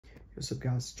What's up,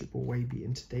 guys? It's your boy Wavy.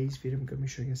 In today's video, I'm going to be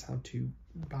showing us how to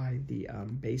buy the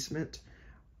basement,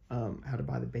 how to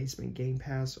buy the basement game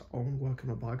pass on Welcome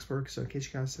to Bloxburg. So in case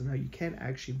you guys don't know, you can't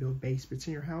actually build basements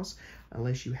in your house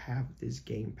unless you have this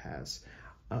game pass.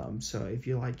 So if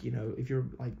you're like, if you're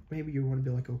like, maybe you want to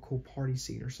build like a cool party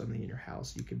scene or something in your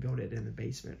house, you can build it in the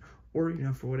basement. Or,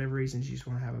 for whatever reasons you just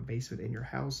want to have a basement in your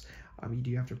house, you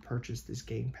do have to purchase this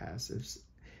game pass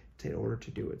in order to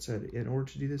do it. So in order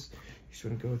to do this, you just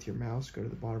want to go with your mouse, go to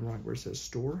the bottom right where it says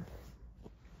store.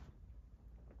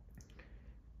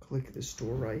 Click the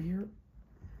store right here.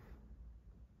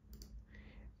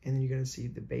 And then you're going to see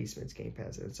the basement's game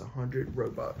pass, and it's 100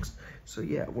 Robux. So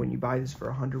yeah, when you buy this for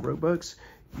 100 Robux,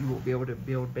 you will be able to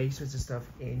build basements and stuff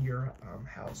in your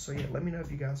house. So yeah, let me know if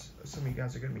some of you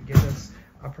guys are going to be getting this.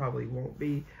 I probably won't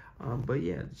be. But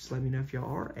yeah, just let me know if y'all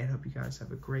are, and hope you guys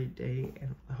have a great day,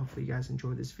 and hopefully you guys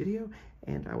enjoy this video,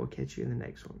 and I will catch you in the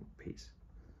next one. Peace.